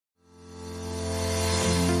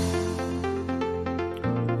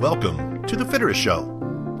Welcome to The Fitterist Show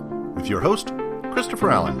with your host, Christopher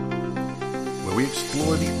Allen, where we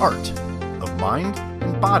explore the art of mind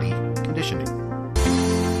and body conditioning.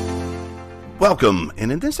 Welcome,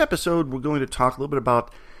 and in this episode, we're going to talk a little bit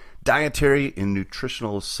about dietary and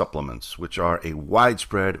nutritional supplements, which are a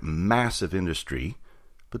widespread, massive industry,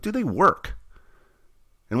 but do they work?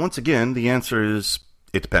 And once again, the answer is,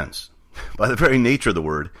 it depends. By the very nature of the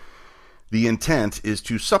word, the intent is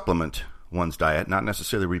to supplement one's diet, not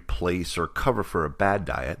necessarily replace or cover for a bad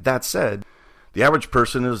diet. That said, the average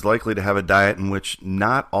person is likely to have a diet in which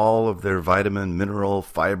not all of their vitamin, mineral,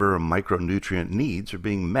 fiber, or micronutrient needs are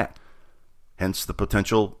being met. Hence the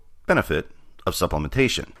potential benefit of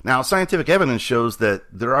supplementation. Now, scientific evidence shows that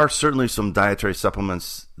there are certainly some dietary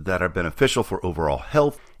supplements that are beneficial for overall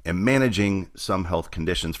health and managing some health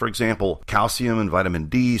conditions. For example, calcium and vitamin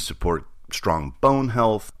D support strong bone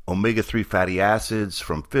health. Omega-3 fatty acids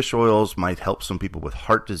from fish oils might help some people with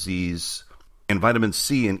heart disease. And vitamins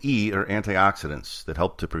C and E are antioxidants that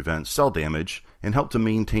help to prevent cell damage and help to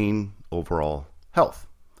maintain overall health.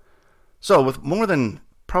 So with more than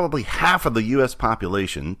probably half of the U.S.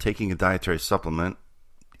 population taking a dietary supplement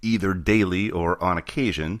either daily or on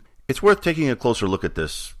occasion, it's worth taking a closer look at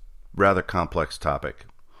this rather complex topic.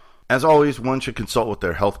 As always, one should consult with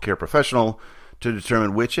their healthcare professional to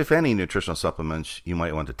determine which, if any, nutritional supplements you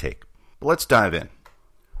might want to take. But let's dive in.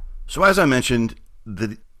 So as I mentioned,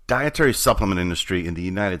 the dietary supplement industry in the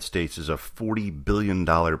United States is a $40 billion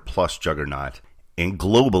plus juggernaut, and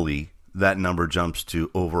globally, that number jumps to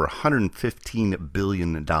over $115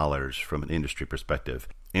 billion from an industry perspective.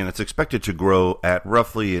 And it's expected to grow at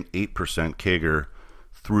roughly an 8% CAGR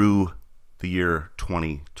through the year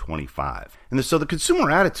 2025. And so the consumer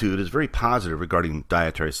attitude is very positive regarding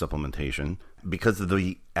dietary supplementation because of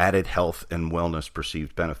the added health and wellness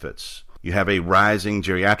perceived benefits. You have a rising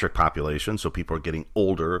geriatric population, so people are getting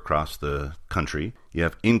older across the country. You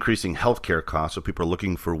have increasing healthcare costs, so people are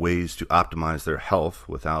looking for ways to optimize their health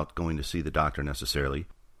without going to see the doctor necessarily.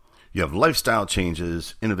 You have lifestyle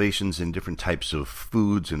changes, innovations in different types of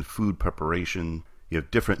foods and food preparation. You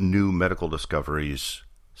have different new medical discoveries.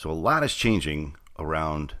 So a lot is changing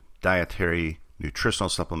around dietary, nutritional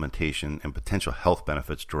supplementation, and potential health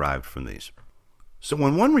benefits derived from these. So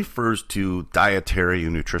when one refers to dietary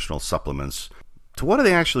and nutritional supplements, to what are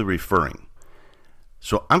they actually referring?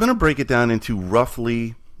 So I'm going to break it down into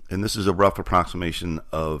roughly, and this is a rough approximation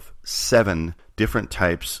of 7 different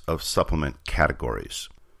types of supplement categories.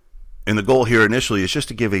 And the goal here initially is just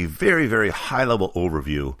to give a very, very high-level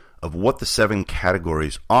overview of what the 7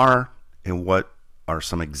 categories are and what are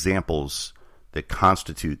some examples that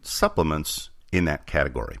constitute supplements in that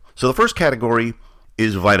category. So the first category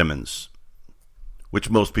is vitamins, which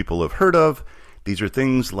most people have heard of. These are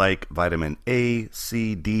things like vitamin A,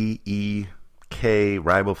 C, D, E, K,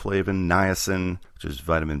 riboflavin, niacin, which is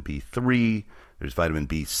vitamin B3. There's vitamin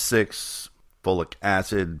B6, folic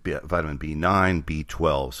acid, vitamin B9,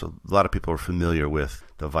 B12. So a lot of people are familiar with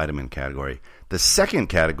the vitamin category. The second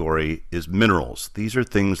category is minerals. These are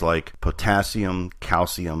things like potassium,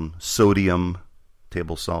 calcium, sodium,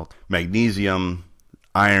 table salt, magnesium,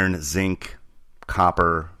 iron, zinc,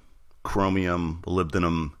 copper, chromium,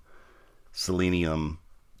 molybdenum, selenium,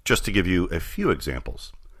 just to give you a few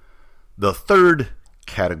examples. The third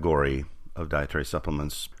category of dietary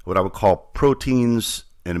supplements, what I would call proteins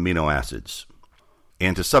and amino acids.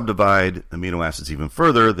 And to subdivide amino acids even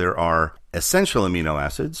further, there are essential amino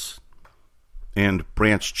acids and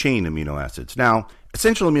branched chain amino acids. Now,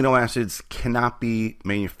 essential amino acids cannot be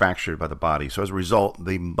manufactured by the body, so as a result,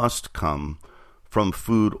 they must come from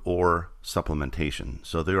food or supplementation.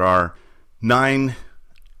 So there are 9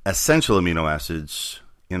 essential amino acids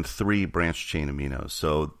and 3 branched chain aminos.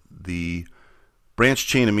 So the branched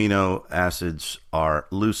chain amino acids are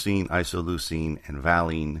leucine, isoleucine, and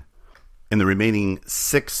valine. And the remaining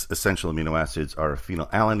 6 essential amino acids are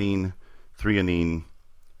phenylalanine, threonine,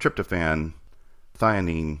 tryptophan,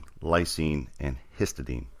 thionine, lysine, and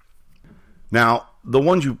histidine. Now, the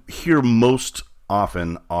ones you hear most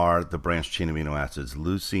often are the branched chain amino acids,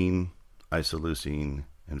 leucine, isoleucine,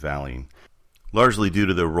 and valine, largely due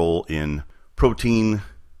to their role in protein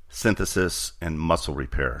synthesis and muscle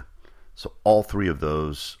repair. So all 3 of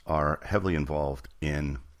those are heavily involved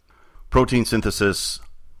in protein synthesis,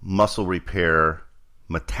 muscle repair,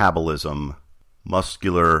 metabolism,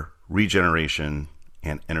 muscular regeneration,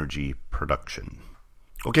 and energy production.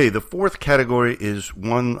 Okay, the fourth category is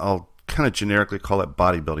one I'll kind of generically call it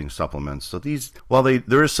bodybuilding supplements. So these, while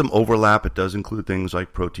there is some overlap, it does include things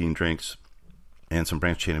like protein drinks and some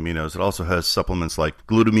branched chain aminos. It also has supplements like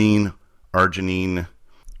glutamine, arginine,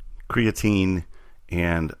 creatine,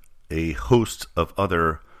 and a host of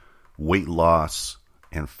other weight loss,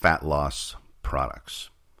 and fat loss products.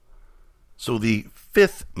 So the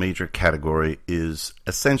fifth major category is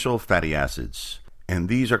essential fatty acids, and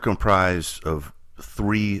these are comprised of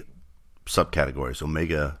three subcategories: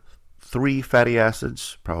 omega-3 fatty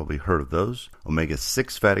acids, probably heard of those,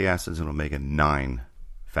 omega-6 fatty acids, and omega-9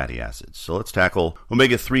 fatty acids. So let's tackle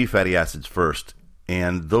omega-3 fatty acids first,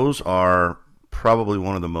 and those are probably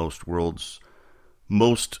one of the world's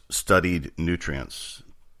most studied nutrients.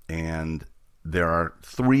 And there are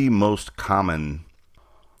three most common.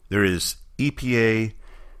 There is EPA,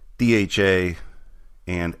 DHA,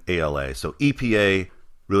 and ALA. So EPA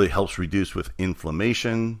really helps reduce with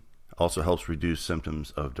inflammation, also helps reduce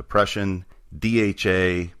symptoms of depression.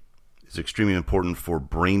 DHA is extremely important for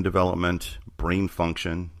brain development, brain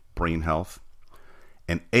function, brain health.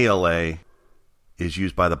 And ALA is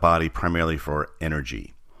used by the body primarily for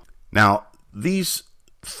energy. Now, these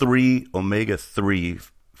three omega-3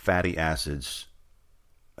 fatty acids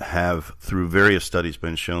have, through various studies,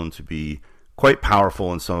 been shown to be quite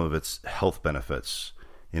powerful in some of its health benefits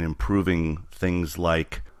in improving things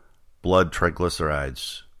like blood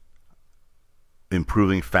triglycerides,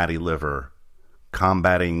 improving fatty liver,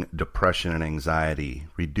 combating depression and anxiety,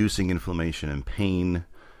 reducing inflammation and pain,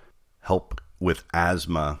 help with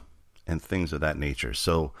asthma, and things of that nature.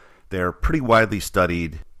 So they're pretty widely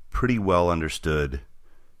studied, pretty well understood,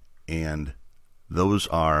 and those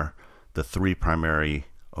are the three primary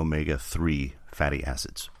omega-3 fatty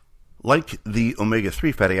acids. Like the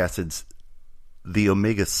omega-3 fatty acids, the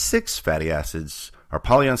omega-6 fatty acids are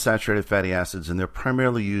polyunsaturated fatty acids, and they're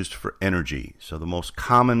primarily used for energy. So the most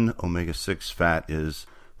common omega-6 fat is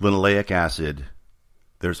linoleic acid.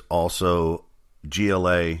 There's also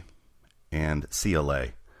GLA and CLA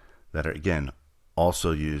that are, again,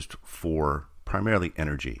 also used for primarily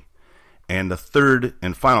energy. And the third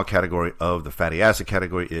and final category of the fatty acid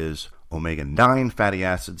category is omega-9 fatty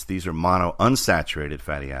acids. These are monounsaturated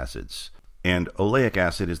fatty acids. And oleic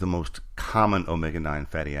acid is the most common omega-9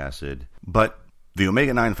 fatty acid. But the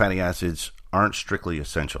omega-9 fatty acids aren't strictly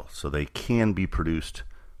essential, so they can be produced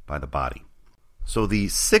by the body. So the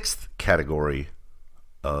sixth category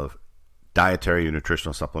of dietary and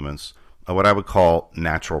nutritional supplements are what I would call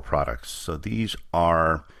natural products. So these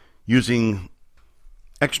are using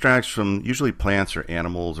extracts from usually plants or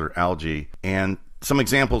animals or algae. And some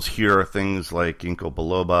examples here are things like ginkgo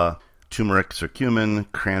biloba, turmeric, curcumin,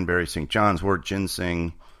 cranberry, St. John's wort,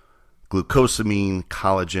 ginseng, glucosamine,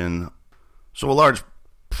 collagen. So a large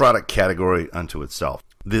product category unto itself.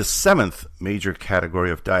 The seventh major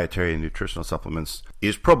category of dietary and nutritional supplements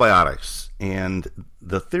is probiotics. And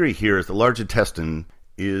the theory here is the large intestine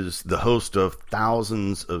is the host of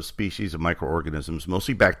thousands of species of microorganisms,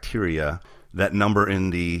 mostly bacteria, that number in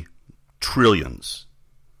the trillions.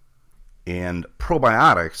 And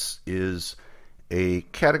probiotics is a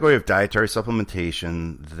category of dietary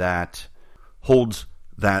supplementation that holds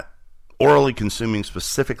that orally consuming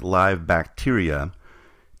specific live bacteria,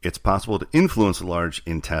 it's possible to influence the large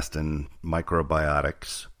intestine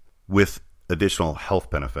microbiotics with additional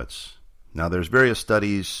health benefits. Now, there's various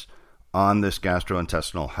studies on this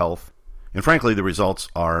gastrointestinal health, and frankly, the results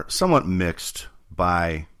are somewhat mixed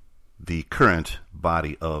by the current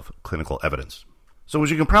body of clinical evidence. So as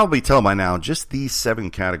you can probably tell by now, just these 7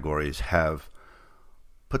 categories have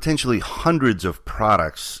potentially hundreds of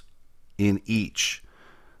products in each.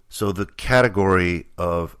 So the category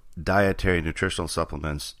of dietary nutritional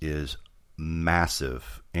supplements is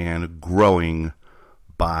massive and growing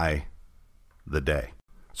by the day.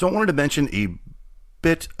 So I wanted to mention a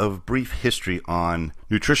bit of brief history on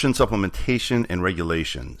nutrition supplementation and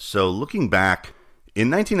regulation. So looking back, in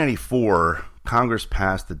 1994, Congress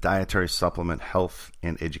passed the Dietary Supplement Health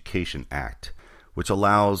and Education Act, which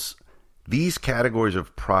allows these categories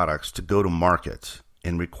of products to go to market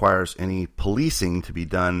and requires any policing to be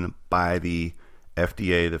done by the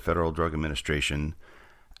FDA, the Federal Drug Administration,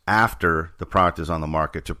 after the product is on the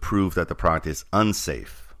market to prove that the product is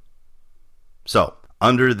unsafe. So,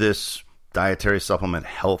 under this Dietary Supplement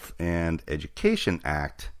Health and Education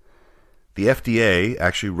Act, the FDA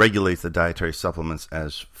actually regulates the dietary supplements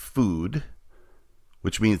as food,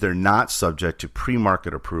 which means they're not subject to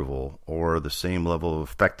pre-market approval or the same level of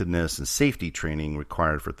effectiveness and safety training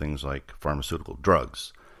required for things like pharmaceutical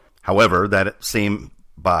drugs. However, that same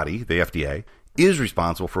body, the FDA, is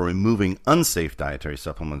responsible for removing unsafe dietary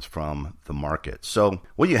supplements from the market. So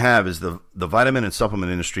what you have is the vitamin and supplement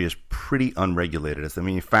industry is pretty unregulated, as the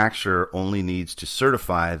manufacturer only needs to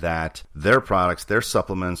certify that their products, their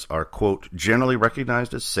supplements are, quote, generally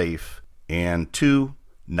recognized as safe, and 2,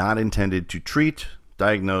 not intended to treat,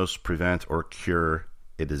 diagnose, prevent, or cure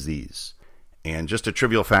a disease. And just a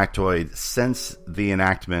trivial factoid, since the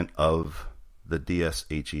enactment of the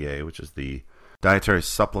DSHEA, which is the Dietary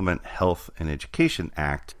Supplement Health and Education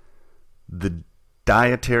Act, the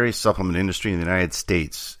dietary supplement industry in the United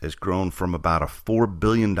States has grown from about a $4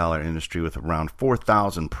 billion industry with around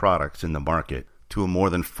 4,000 products in the market to a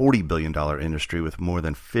more than $40 billion industry with more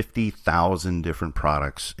than 50,000 different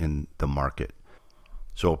products in the market.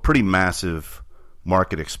 So a pretty massive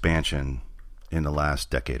market expansion in the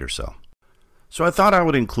last decade or so. So I thought I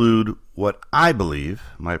would include what I believe,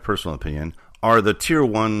 my personal opinion, are the tier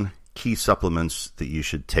 1 key supplements that you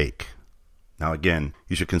should take. Now again,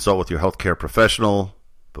 you should consult with your healthcare professional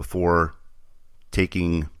before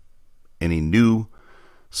taking any new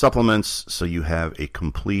supplements so you have a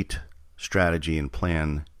complete strategy and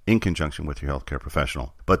plan in conjunction with your healthcare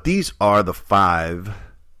professional. But these are the 5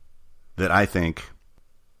 that I think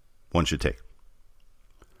one should take.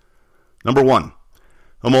 Number 1,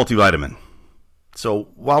 a multivitamin. So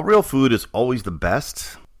while real food is always the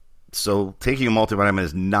best, so taking a multivitamin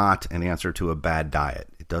is not an answer to a bad diet.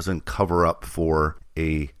 It doesn't cover up for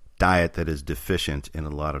a diet that is deficient in a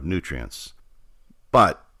lot of nutrients.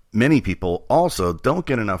 But many people also don't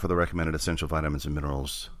get enough of the recommended essential vitamins and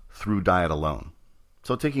minerals through diet alone.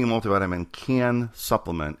 So taking a multivitamin can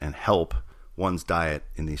supplement and help one's diet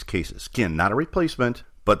in these cases. Again, not a replacement,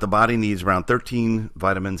 but the body needs around 13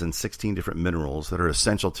 vitamins and 16 different minerals that are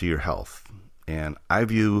essential to your health. And I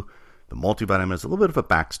view the multivitamin as a little bit of a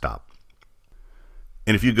backstop.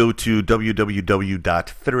 And if you go to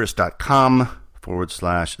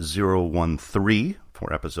www.fitterist.com/013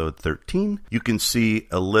 for episode 13, you can see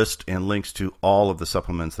a list and links to all of the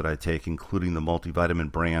supplements that I take, including the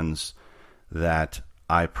multivitamin brands that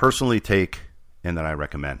I personally take and that I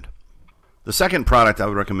recommend. The second product I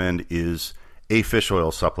would recommend is a fish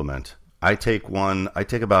oil supplement. I take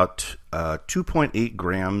about 2.8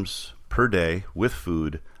 grams per day with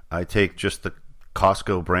food. I take just the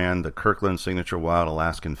Costco brand, the Kirkland Signature Wild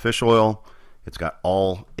Alaskan Fish Oil. It's got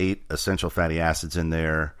all 8 essential fatty acids in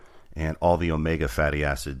there and all the omega fatty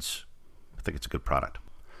acids. I think it's a good product.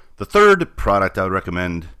 The third product I would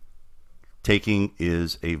recommend taking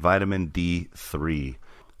is a vitamin D3.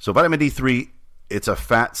 So vitamin D3, it's a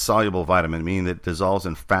fat-soluble vitamin, meaning that it dissolves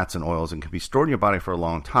in fats and oils and can be stored in your body for a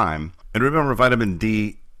long time. And remember, vitamin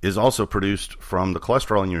D is also produced from the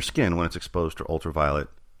cholesterol in your skin when it's exposed to ultraviolet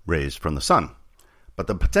rays from the sun. But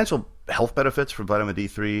the potential health benefits from vitamin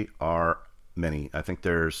D3 are many. I think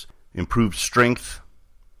there's improved strength.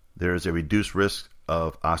 There's a reduced risk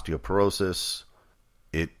of osteoporosis.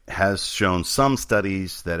 It has shown some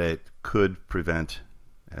studies that it could prevent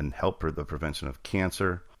and help with the prevention of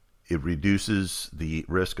cancer. It reduces the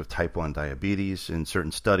risk of type 1 diabetes in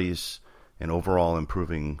certain studies and overall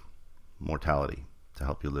improving mortality to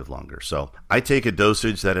help you live longer. So I take a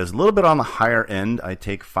dosage that is a little bit on the higher end. I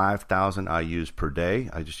take 5,000 IUs per day.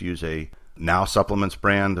 I just use a Now Supplements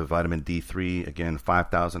brand of vitamin D3. Again,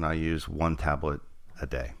 5,000 IUs, 1 tablet a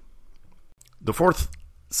day. The fourth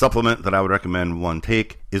supplement that I would recommend one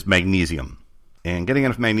take is magnesium. And getting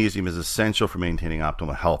enough magnesium is essential for maintaining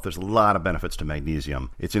optimal health. There's a lot of benefits to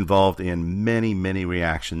magnesium. It's involved in many, many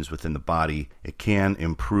reactions within the body. It can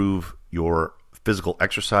improve your physical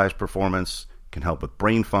exercise performance, can help with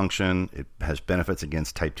brain function. It has benefits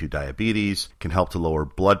against type 2 diabetes, can help to lower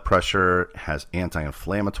blood pressure, has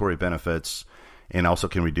anti-inflammatory benefits, and also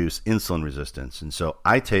can reduce insulin resistance. And so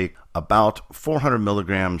I take about 400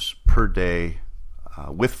 milligrams per day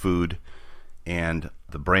with food, and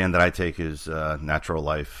the brand that I take is Natural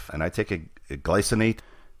Life. And I take a glycinate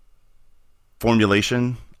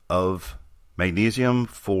formulation of magnesium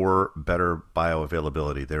for better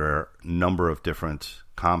bioavailability. There are a number of different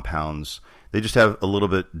compounds. They just have a little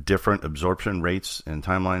bit different absorption rates and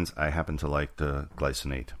timelines. I happen to like the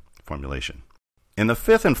glycinate formulation. And the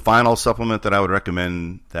fifth and final supplement that I would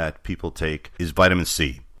recommend that people take is vitamin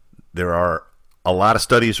C. There are a lot of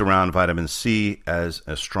studies around vitamin C as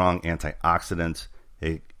a strong antioxidant.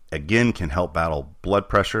 It, again, can help battle blood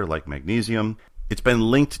pressure like magnesium. It's been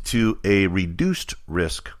linked to a reduced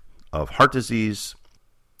risk of heart disease.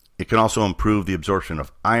 It can also improve the absorption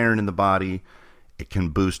of iron in the body. It can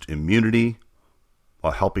boost immunity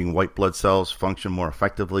while helping white blood cells function more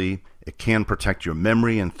effectively. It can protect your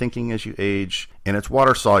memory and thinking as you age. And it's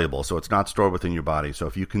water soluble, so it's not stored within your body. So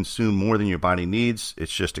if you consume more than your body needs,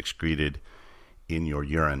 it's just excreted in your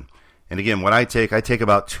urine. And again, what I take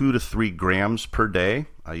about 2 to 3 grams per day.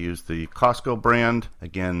 I use the Costco brand.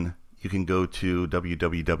 Again, you can go to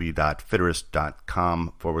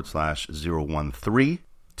www.fitterist.com/013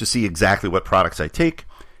 to see exactly what products I take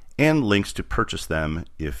and links to purchase them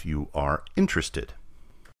if you are interested.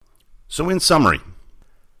 So in summary,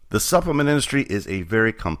 The supplement industry is a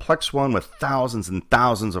very complex one with thousands and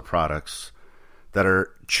thousands of products that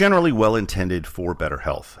are generally well intended for better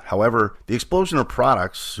health. However, the explosion of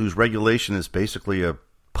products whose regulation is basically a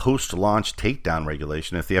post-launch takedown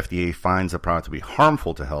regulation if the FDA finds a product to be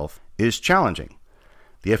harmful to health is challenging.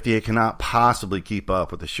 The FDA cannot possibly keep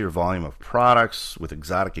up with the sheer volume of products with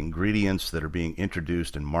exotic ingredients that are being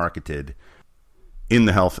introduced and marketed in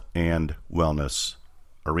the health and wellness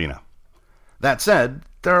arena. That said,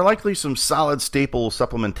 there are likely some solid staple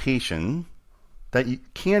supplementation that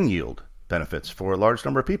can yield benefits for a large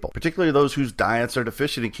number of people, particularly those whose diets are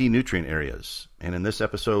deficient in key nutrient areas. And in this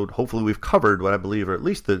episode, hopefully we've covered what I believe are at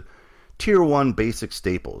least the tier 1 basic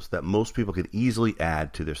staples that most people could easily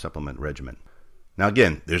add to their supplement regimen. Now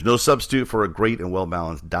again, there's no substitute for a great and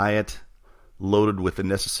well-balanced diet loaded with the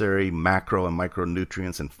necessary macro and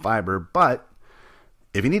micronutrients and fiber, but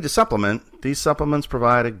if you need to supplement, these supplements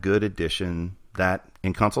provide a good addition that,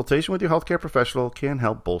 in consultation with your healthcare professional, can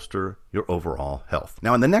help bolster your overall health.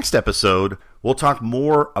 Now, in the next episode, we'll talk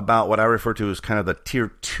more about what I refer to as kind of the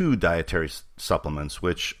tier 2 dietary supplements,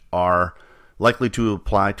 which are likely to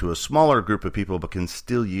apply to a smaller group of people but can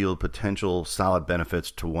still yield potential solid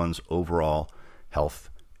benefits to one's overall health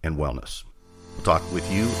and wellness. We'll talk with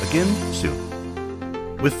you again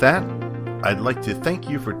soon. With that, I'd like to thank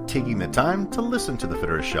you for taking the time to listen to The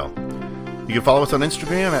Fitterist Show. You can follow us on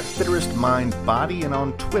Instagram at FitteristMindBody and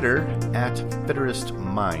on Twitter at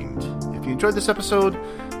FitteristMind. If you enjoyed this episode,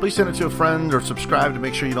 please send it to a friend or subscribe to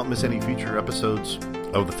make sure you don't miss any future episodes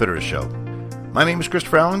of The Fitterist Show. My name is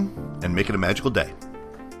Christopher Allen, and make it a magical day.